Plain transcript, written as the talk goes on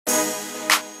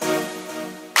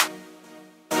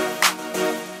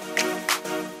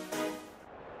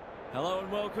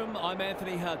welcome. I'm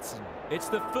Anthony Hudson. It's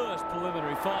the first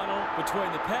preliminary final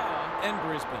between the Power and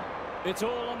Brisbane. It's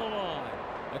all on the line.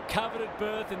 A coveted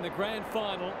berth in the grand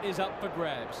final is up for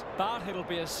grabs, but it'll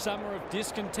be a summer of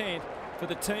discontent for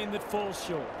the team that falls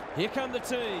short. Here come the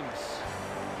teams.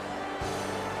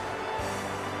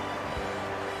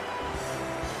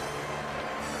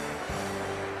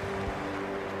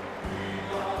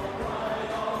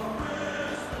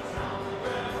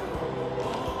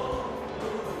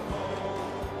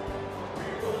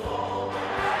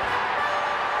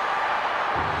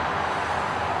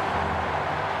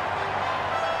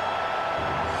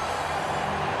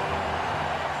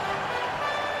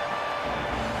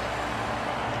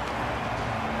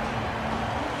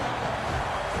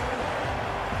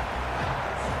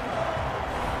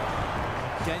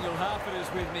 Daniel Harford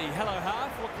is with me. Hello,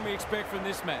 Harf. What can we expect from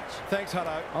this match? Thanks,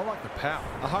 Hutto. I like the Power.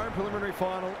 A home preliminary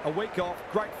final, a week off,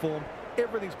 great form.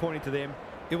 Everything's pointing to them.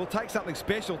 It will take something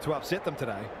special to upset them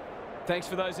today. Thanks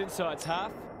for those insights,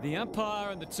 Harf. The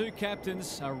umpire and the two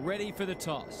captains are ready for the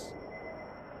toss.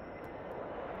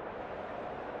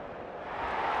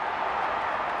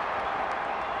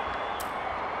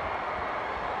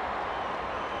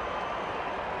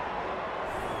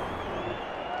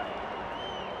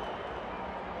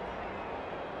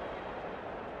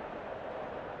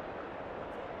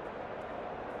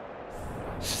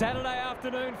 Saturday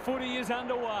afternoon footy is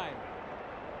underway.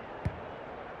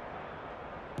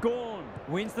 Gawn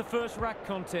wins the first ruck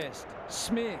contest.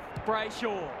 Smith,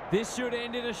 Brayshaw. This should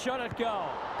end in a shot at goal.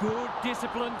 Good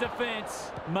disciplined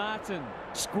defence. Martin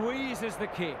squeezes the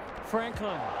kick.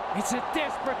 Franklin. It's a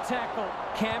desperate tackle.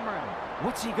 Cameron.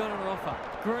 What's he got on offer?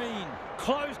 Green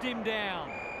closed him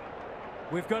down.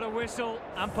 We've got a whistle.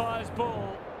 Umpire's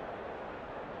ball.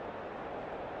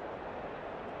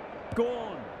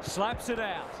 Gawn slaps it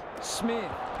out.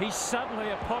 Smith, he's suddenly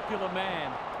a popular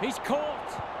man. He's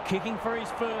caught, kicking for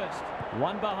his first.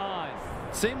 One behind.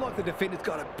 Seemed like the defenders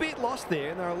got a bit lost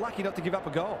there and they were lucky not to give up a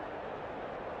goal.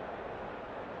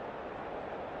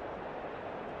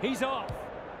 He's off.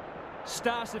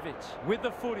 Starcevic with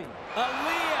the footy.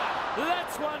 Aaliyah,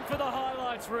 that's one for the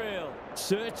highlights reel.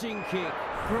 Searching kick.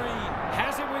 Green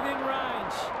has it within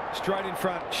range. Straight in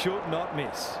front, should not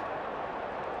miss.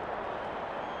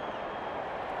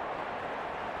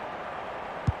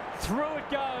 Through it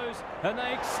goes, and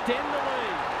they extend the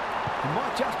lead. He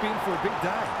might just be in for a big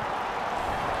day.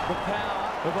 The Power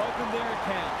have opened their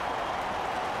account.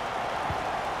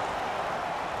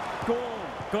 Gawn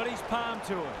got his palm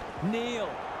to it. Neal,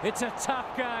 it's a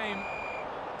tough game.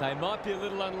 They might be a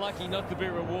little unlucky not to be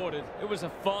rewarded. It was a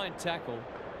fine tackle.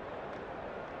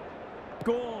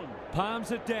 Gawn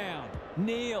palms it down.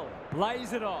 Neal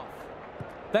lays it off.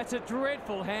 That's a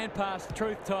dreadful hand pass,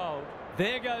 truth told.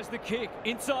 There goes the kick,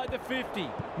 inside the 50.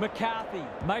 McCarthy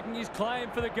making his claim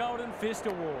for the Golden Fist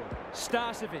Award.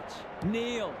 Starcevic,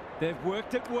 Neal, they've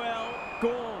worked it well.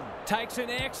 Gawn takes an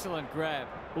excellent grab,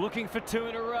 looking for two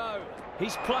in a row.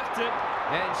 He's plucked it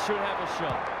and should have a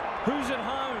shot. Who's at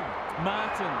home?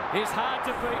 Martin is hard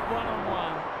to beat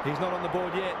one-on-one. He's not on the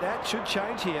board yet. That should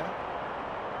change here.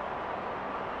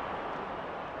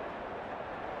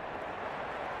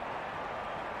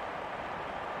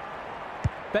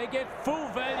 They get full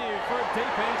value for a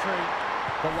deep entry.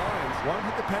 The Lions won't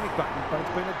hit the panic button, but it's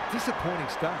been a disappointing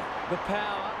start. The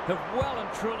Power have well and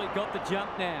truly got the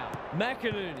jump now.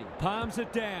 McInerney palms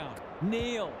it down.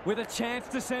 Neal with a chance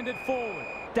to send it forward.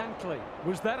 Dunkley,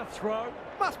 was that a throw?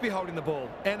 Must be holding the ball,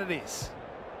 and it is.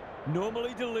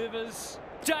 Normally delivers.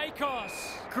 Dacos,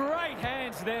 great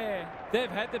hands there. They've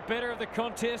had the better of the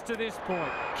contest to this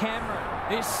point.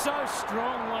 Cameron is so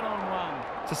strong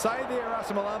one-on-one. To say there are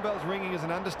some alarm bells ringing is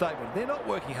an understatement. They're not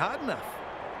working hard enough.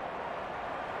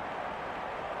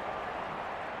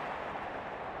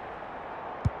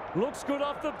 Looks good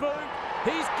off the boot.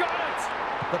 He's got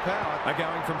it. The Power are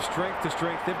going from strength to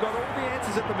strength. They've got all the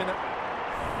answers at the minute.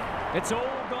 It's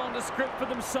all gone to script for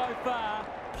them so far.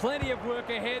 Plenty of work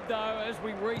ahead, though, as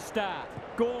we restart.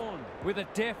 Gawn with a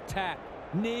deft tap.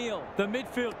 Neal, the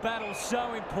midfield battle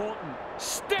so important.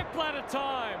 Step ladder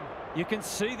time. You can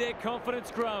see their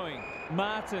confidence growing.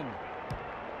 Martin.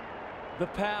 The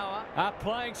Power are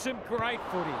playing some great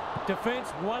footy. Defence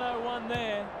 101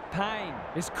 there. Payne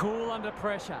is cool under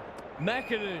pressure.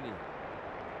 McInerney.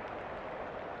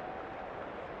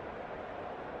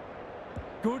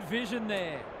 Good vision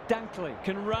there. Dunkley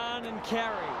can run and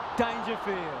carry.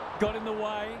 Dangerfield got in the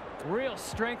way. Real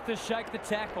strength to shake the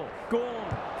tackle.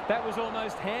 Gawn, that was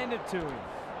almost handed to him.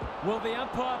 Will the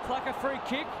umpire pluck a free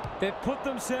kick? They've put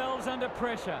themselves under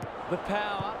pressure. The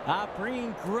Power are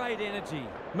bringing great energy.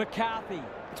 McCarthy.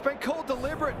 It's been called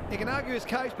deliberate. He can argue his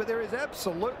case, but there is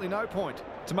absolutely no point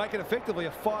to make it effectively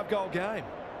a 5-goal game.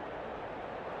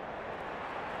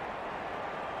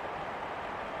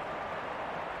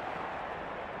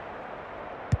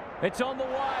 It's on the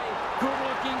way.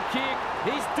 Good-looking kick.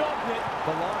 He's dogged it.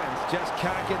 The Lions just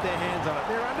can't get their hands on it.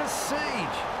 They're under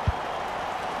siege.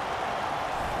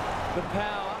 The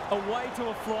Power away to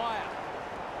a flyer.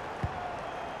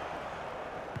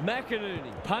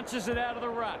 McInerney punches it out of the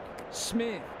ruck.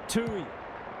 Smith, Tui.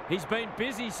 He's been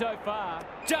busy so far.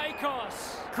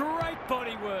 Dacos. Great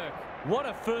body work. What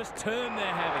a first turn they're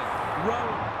having.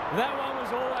 Rowan. That one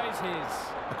was always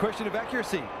his. A question of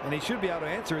accuracy, and he should be able to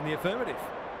answer in the affirmative.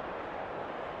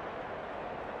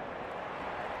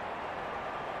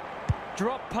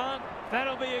 Drop punt.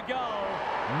 That'll be a goal.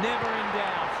 Never in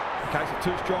doubt. A case of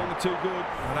too strong and too good.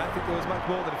 I don't think there was much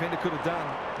more the defender could have done.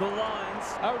 The Lions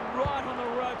are right on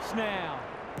the ropes now.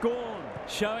 Gawn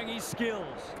showing his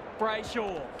skills.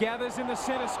 Brayshaw gathers in the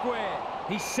centre square.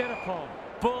 He's set upon.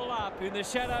 Ball up in the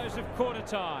shadows of quarter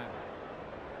time.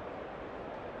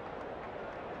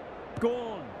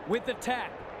 Gawn with the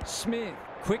tap. Smith.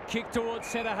 Quick kick towards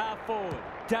centre half forward.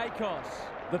 Dacos.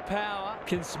 The Power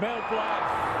can smell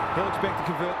blood. He'll expect to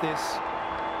convert this.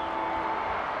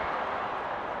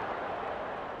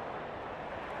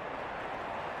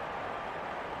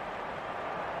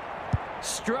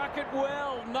 Struck it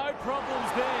well. No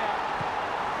problems there.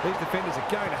 These defenders are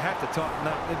going to have to tighten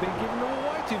up. They've been giving them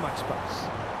way too much space.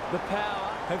 The Power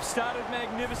have started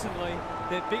magnificently.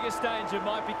 Their biggest danger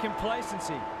might be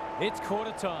complacency. It's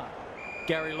quarter time.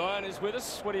 Gary Lyon is with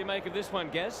us. What do you make of this one,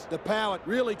 Gaz? The Power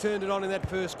really turned it on in that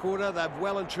first quarter. They've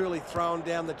well and truly thrown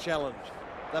down the challenge.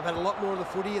 They've had a lot more of the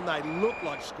footy and they look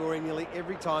like scoring nearly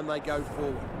every time they go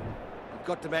forward. You've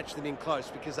got to match them in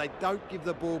close because they don't give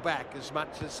the ball back as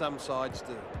much as some sides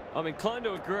do. I'm inclined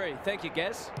to agree. Thank you,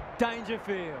 Gaz.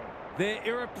 Dangerfield. They're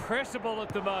irrepressible at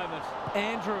the moment.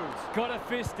 Andrews got a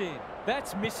fist in.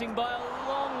 That's missing by a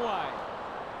long way.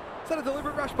 Is that a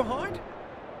deliberate rush behind?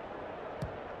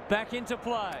 Back into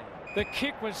play. The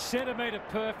kick was centimetre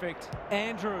perfect.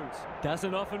 Andrews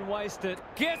doesn't often waste it.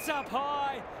 Gets up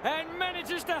high and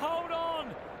manages to hold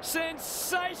on.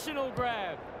 Sensational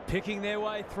grab. Picking their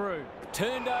way through.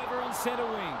 Turned over on centre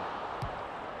wing.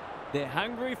 They're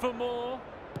hungry for more.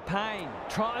 Payne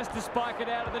tries to spike it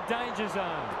out of the danger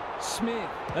zone. Smith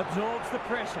absorbs the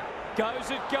pressure. Goes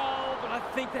at goal, but I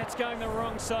think that's going the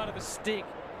wrong side of the stick.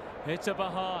 It's a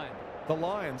behind. The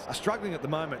Lions are struggling at the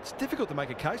moment. It's difficult to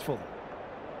make a case for them.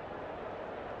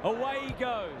 Away he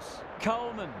goes.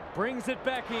 Coleman brings it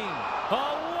back in.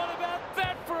 Oh, what about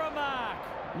that for a mark?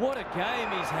 What a game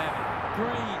he's having.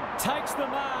 Green takes the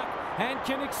mark and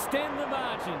can extend the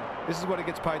margin. This is what he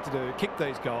gets paid to do, kick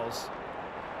these goals.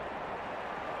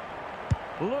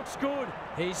 Looks good.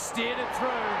 He's steered it through.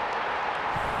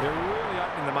 They're really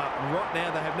opening them up, and right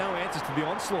now they have no answers to the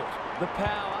onslaught. The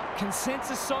Power can sense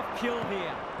a soft kill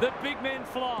here. The big men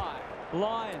fly.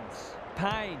 Lions.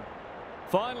 Payne.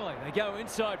 Finally, they go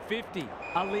inside 50.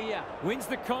 Aliyah wins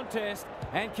the contest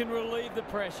and can relieve the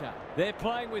pressure. They're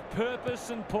playing with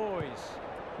purpose and poise.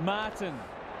 Martin.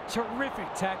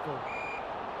 Terrific tackle.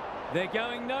 They're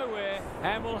going nowhere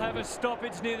and will have a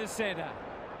stoppage near the centre.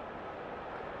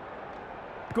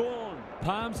 Gawn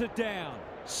palms it down.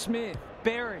 Smith.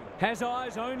 Berry has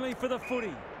eyes only for the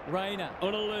footy. Rayner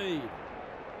on a lead.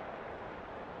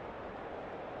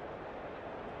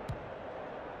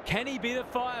 Can he be the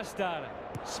fire starter?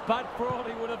 Spud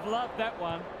Frawley would have loved that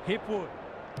one. Hipwood.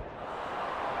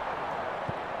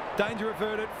 Danger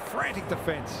averted. Frantic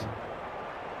defence.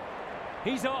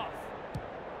 He's off.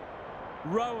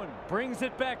 Rowan brings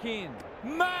it back in.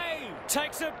 May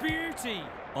takes a beauty.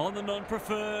 On the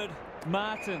non-preferred.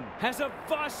 Martin has a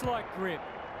vice-like grip.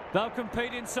 They'll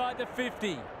compete inside the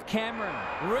 50. Cameron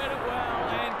read it well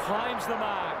and claims the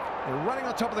mark. They're running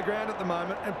on top of the ground at the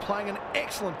moment and playing an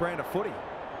excellent brand of footy.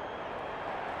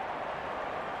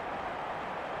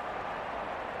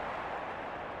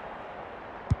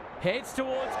 Heads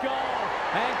towards goal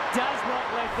and does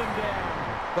not let them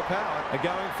down. The Power are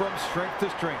going from strength to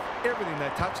strength. Everything they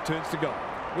touch turns to goal.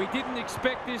 We didn't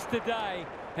expect this today,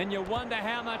 and you wonder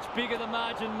how much bigger the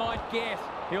margin might get.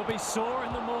 He'll be sore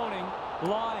in the morning.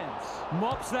 Lions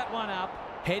mops that one up,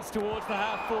 heads towards the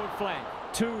half-forward flank.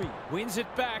 Tui wins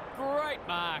it back. Great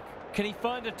mark. Can he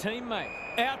find a teammate?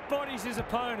 Outbodies his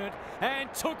opponent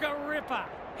and took a ripper.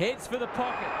 Heads for the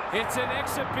pocket. It's an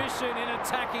exhibition in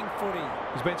attacking footy.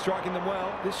 He's been striking them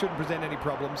well. This shouldn't present any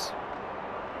problems.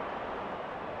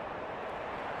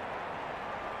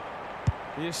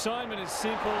 The assignment is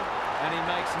simple, and he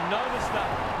makes no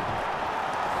mistake.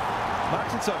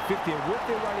 Marks inside 50 and worth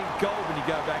their rating gold when you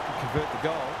go back and convert the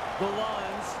goal. The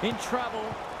Lions in trouble.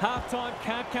 Half-time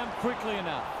can't come quickly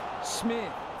enough.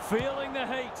 Smith feeling the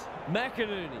heat.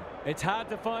 McInerney. It's hard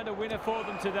to find a winner for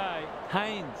them today.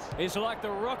 Haynes is like the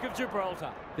Rock of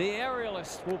Gibraltar. The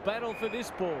aerialists will battle for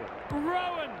this ball.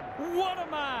 Rowan, what a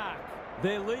mark!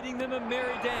 They're leading them a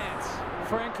merry dance.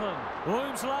 Franklin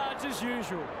looms large as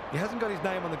usual. He hasn't got his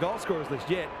name on the goal scorers list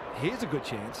yet. Here's a good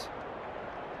chance.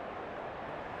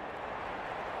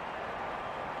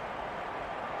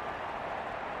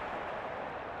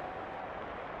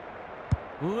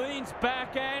 Leans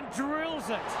back and drills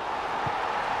it.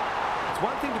 It's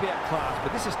one thing to be outclassed,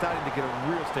 but this is starting to get a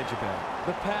real stench about it.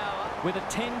 The Power, with a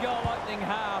 10-goal opening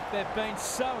half, they've been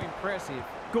so impressive.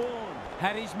 Gawn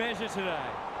had his measure today.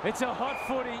 It's a hot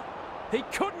footy. He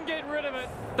couldn't get rid of it.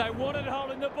 They wanted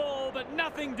holding the ball, but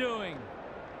nothing doing.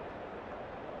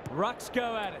 Rucks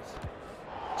go at it.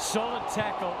 Solid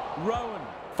tackle. Rowan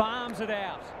farms it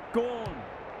out. Gawn.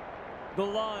 The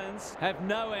Lions have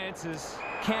no answers.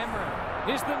 Cameron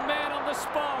is the man on the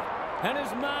spot and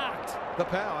is marked. The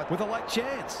Power with a late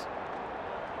chance.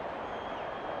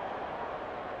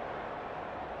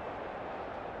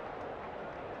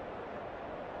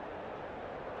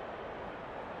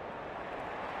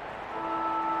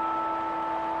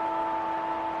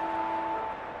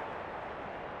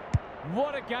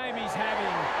 What a game he's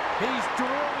having. He's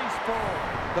drawn his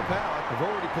ball. The Power have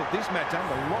already put this match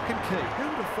under lock and key. Who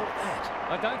would have thought that?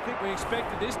 I don't think we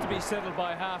expected this to be settled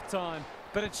by half-time,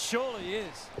 but it surely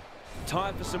is.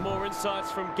 Time for some more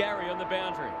insights from Gary on the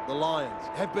boundary. The Lions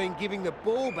have been giving the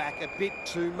ball back a bit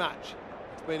too much.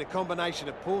 It's been a combination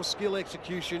of poor skill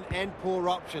execution and poor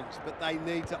options, but they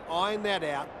need to iron that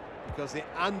out because they're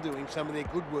undoing some of their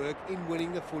good work in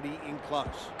winning the footy in close.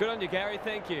 Good on you, Gary.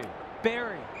 Thank you.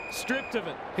 Berry, stripped of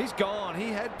it. He's gone. He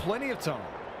had plenty of time.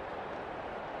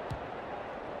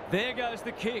 There goes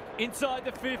the kick inside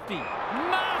the 50.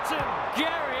 Martin!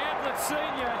 Gary Ablett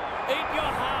Sr., eat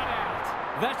your heart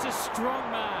out. That's a strong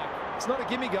mark. It's not a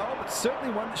gimme goal, but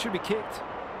certainly one that should be kicked.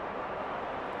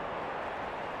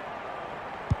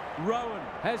 Rowan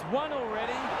has one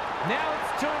already. Now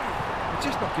it's two. They're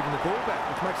just not giving the ball back,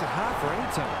 which makes it hard for any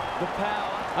team. The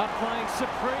Power are playing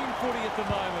supreme footy at the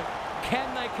moment. Can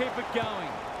they keep it going?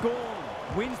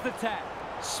 Gawn wins the tap.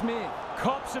 Smith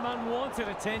cops some unwanted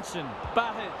attention.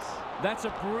 Butters. That's a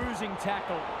bruising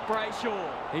tackle.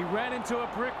 Brayshaw. He ran into a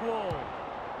brick wall.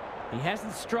 He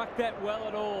hasn't struck that well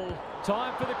at all.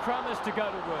 Time for the Crummers to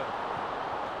go to work.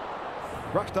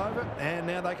 Rushed over, and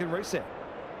now they can reset.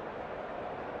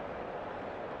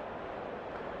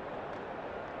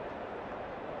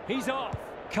 He's off.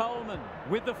 Coleman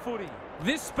with the footy.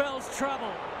 This spells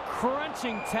trouble.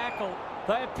 Crunching tackle.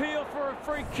 They appeal for a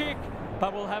free kick,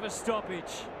 but will have a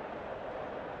stoppage.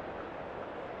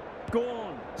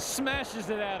 Gawn smashes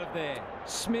it out of there.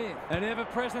 Smith, an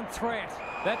ever-present threat.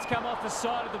 That's come off the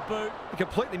side of the boot. He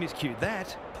completely miscued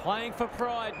that. Playing for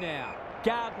pride now.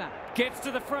 Gardner gets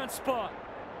to the front spot.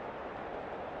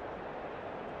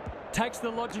 Takes the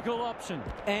logical option.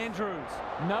 Andrews,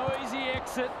 no easy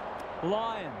exit.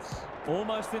 Lions,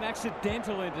 almost an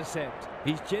accidental intercept.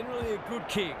 He's generally a good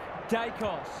kick.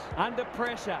 Dacos, under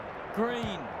pressure.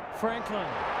 Green, Franklin.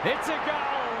 It's a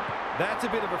goal. That's a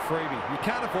bit of a freebie. You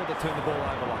can't afford to turn the ball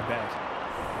over like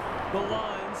that. The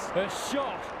Lions are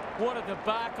shot. What a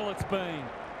debacle it's been.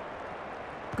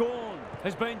 Gawn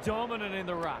has been dominant in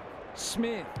the ruck.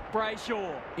 Smith,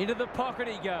 Brayshaw, into the pocket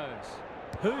he goes.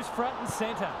 Who's front and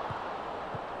centre?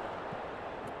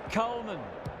 Coleman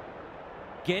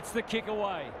gets the kick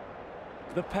away.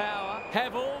 The Power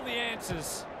have all the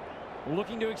answers.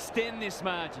 Looking to extend this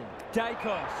margin.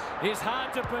 Dacos is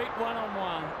hard to beat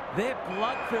one-on-one. They're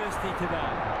bloodthirsty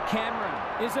today.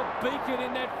 Cameron is a beacon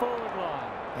in that forward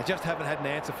line. They just haven't had an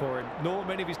answer for him, nor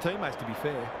many of his teammates, to be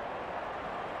fair.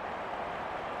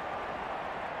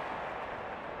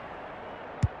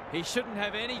 He shouldn't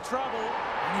have any trouble,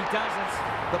 and he doesn't.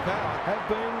 The Power have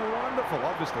been wonderful,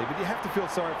 obviously, but you have to feel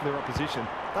sorry for their opposition.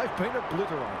 They've been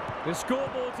obliterated. The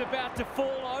scoreboard's about to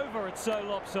fall over. It's so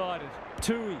lopsided.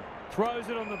 Tui throws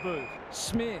it on the boot.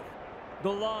 Smith.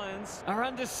 The Lions are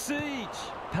under siege.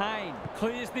 Payne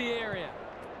clears the area.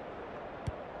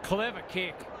 Clever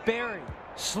kick. Berry.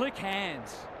 Slick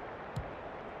hands.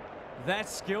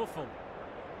 That's skillful.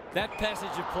 That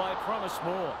passage of play promised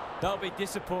more. They'll be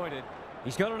disappointed.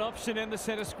 He's got an option in the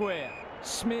centre square.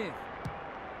 Smith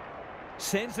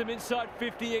sends them inside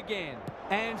 50 again.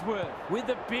 Answorth with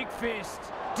the big fist.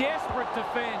 Desperate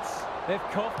defence. They've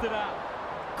coughed it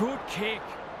up. Good kick.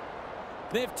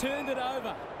 They've turned it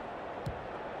over.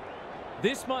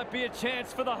 This might be a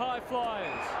chance for the high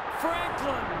flyers.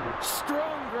 Franklin,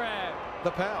 strong grab.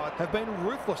 The Power have been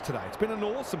ruthless today. It's been an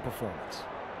awesome performance.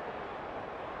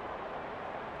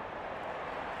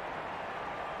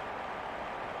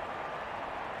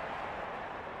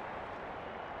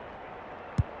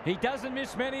 He doesn't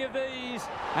miss many of these,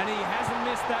 and he hasn't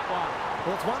missed that one.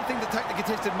 Well, it's one thing to take the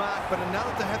contested mark, but another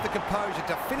to have the composure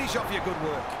to finish off your good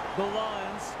work. The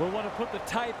Lions will want to put the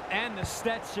tape and the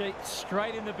stat sheet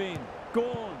straight in the bin.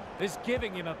 Gawn is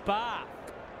giving him a bath.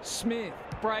 Smith,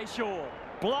 Brayshaw,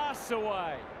 blasts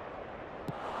away.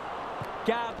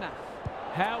 Gardner,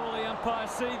 how will the umpire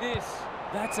see this?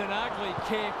 That's an ugly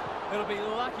kick. It'll be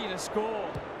lucky to score.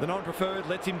 The non-preferred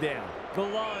lets him down. The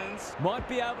Lions might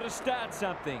be able to start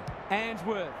something.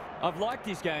 Answorth, I've liked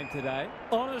his game today.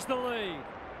 Honours the lead.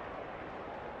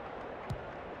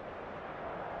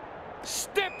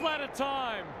 Step ladder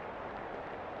time.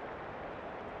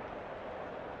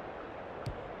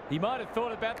 He might have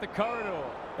thought about the corridor.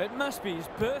 It must be his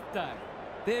birthday.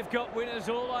 They've got winners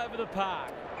all over the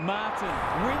park. Martin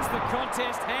wins the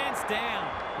contest hands down.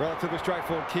 Relatively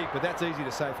straightforward kick, but that's easy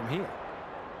to say from here.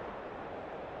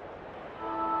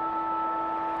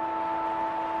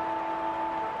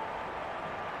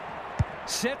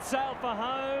 Set sail for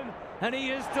home, and he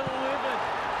has delivered.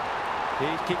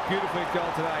 He's kicked beautifully at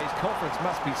goal today. His confidence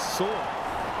must be soaring.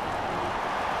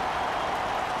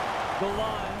 The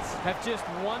Lions have just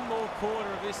one more quarter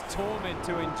of this torment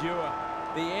to endure.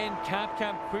 The end can't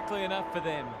come quickly enough for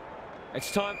them.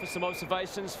 It's time for some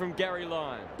observations from Gary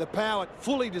Lyon. The Power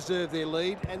fully deserve their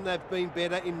lead, and they've been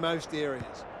better in most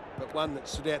areas. But one that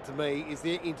stood out to me is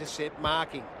their intercept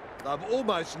marking. They've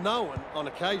almost known on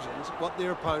occasions what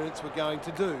their opponents were going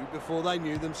to do before they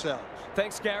knew themselves.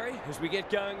 Thanks, Gary. As we get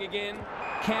going again,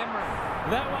 Cameron.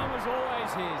 That one was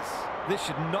always his. This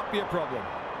should not be a problem.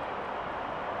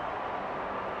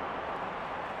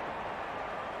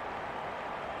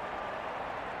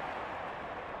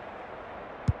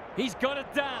 He's got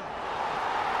it done.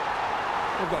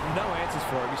 We've got no answers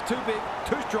for him. He's too big,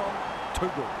 too strong,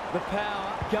 too good. The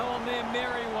Power go on their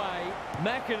merry way.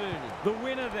 McInerney, the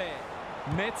winner there.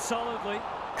 Met solidly.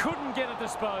 Couldn't get a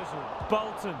disposal.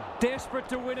 Bolton, desperate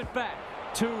to win it back.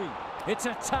 Tui, it's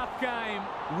a tough game.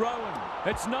 Rowan,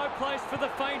 it's no place for the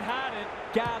faint-hearted.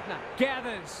 Gardner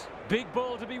gathers. Big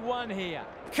ball to be won here.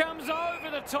 Comes over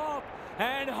the top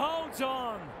and holds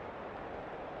on.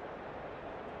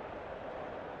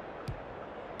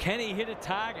 Can he hit a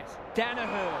target?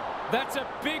 Danaher, that's a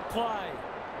big play.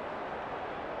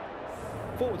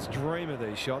 Forwards dream of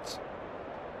these shots.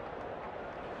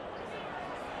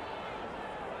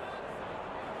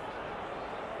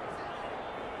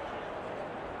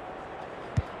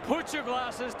 Put your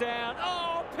glasses down.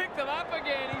 Oh, pick them up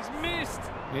again. He's missed.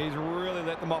 He's really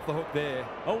let them off the hook there.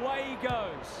 Away he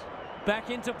goes. Back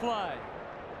into play.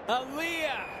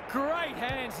 Aaliyah, great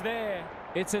hands there.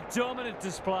 It's a dominant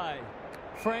display.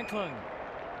 Franklin.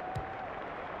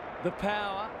 The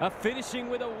Power are finishing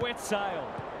with a wet sail.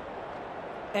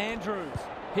 Andrews,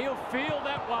 he'll feel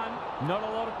that one. Not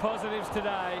a lot of positives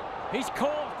today. He's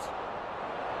caught.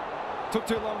 Took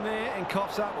too long there and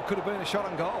coughs up what could have been a shot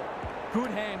on goal.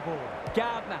 Good handball.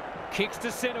 Gardner kicks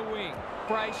to centre wing.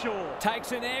 Brayshaw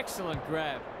takes an excellent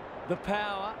grab. The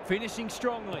Power finishing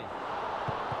strongly.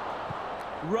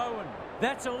 Rowan,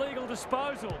 that's a legal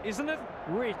disposal, isn't it?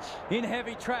 Rich in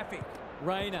heavy traffic.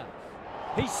 Rayner,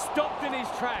 he stopped in his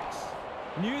tracks.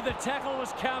 Knew the tackle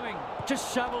was coming.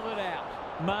 Just shoveled it out.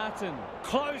 Martin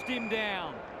closed him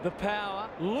down. The Power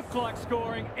look like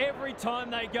scoring every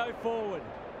time they go forward.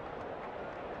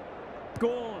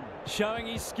 Gawn showing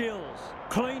his skills.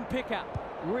 Clean pickup.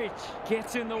 Rich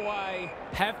gets in the way.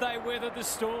 Have they weathered the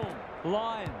storm?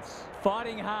 Lions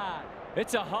fighting hard.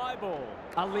 It's a high ball.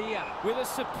 Aaliyah with a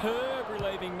superb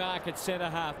relieving mark at centre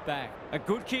half back. A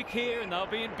good kick here and they'll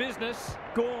be in business.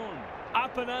 Gawn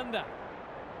up and under.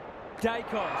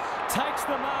 Dacos takes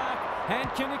the mark and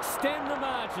can extend the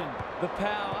margin. The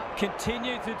Power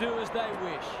continue to do as they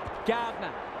wish.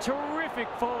 Gardner, terrific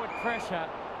forward pressure.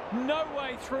 No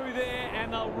way through there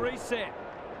and they'll reset.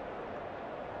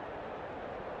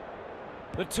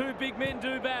 The two big men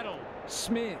do battle.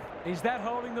 Smith, is that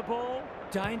holding the ball?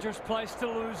 Dangerous place to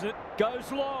lose it.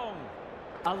 Goes long.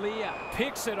 Aaliyah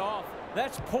picks it off.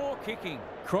 That's poor kicking.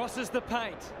 Crosses the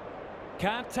paint.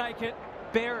 Can't take it.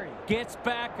 Berry gets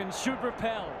back and should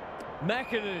repel.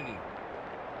 McInerney.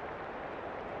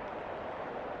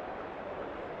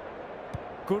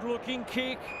 Good looking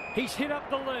kick. He's hit up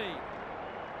the lead.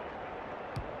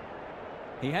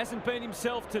 He hasn't been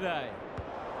himself today.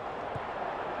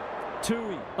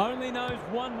 Tui only knows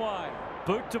one way.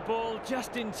 Boot to ball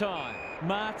just in time.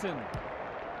 Martin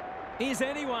Is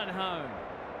anyone home?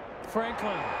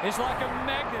 Franklin is like a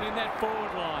magnet in that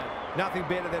forward line. Nothing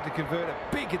better than to convert a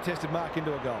big contested mark into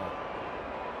a goal.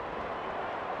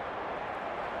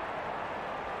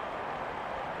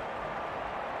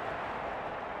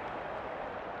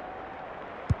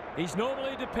 He's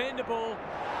normally dependable,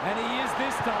 and he is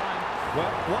this time.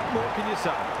 Well, what more can you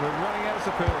say? We're running out of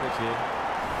superlatives here.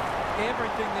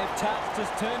 Everything they've touched has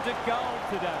turned to gold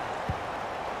today.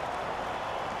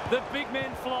 The big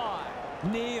men fly.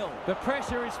 Neil, the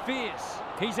pressure is fierce.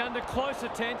 He's under close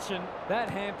attention. That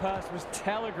hand pass was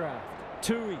telegraphed.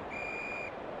 Tui.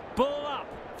 Ball up.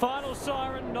 Final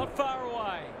siren not far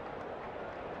away.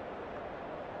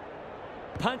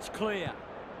 Punch clear.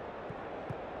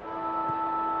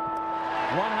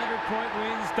 100-point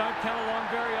wins don't come along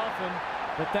very often,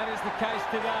 but that is the case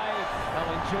today.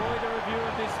 They'll enjoy the review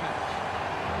of this match.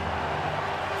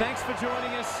 Thanks for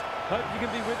joining us. Hope you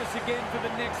can be with us again for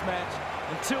the next match.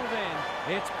 Until then,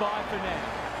 it's bye for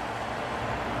now.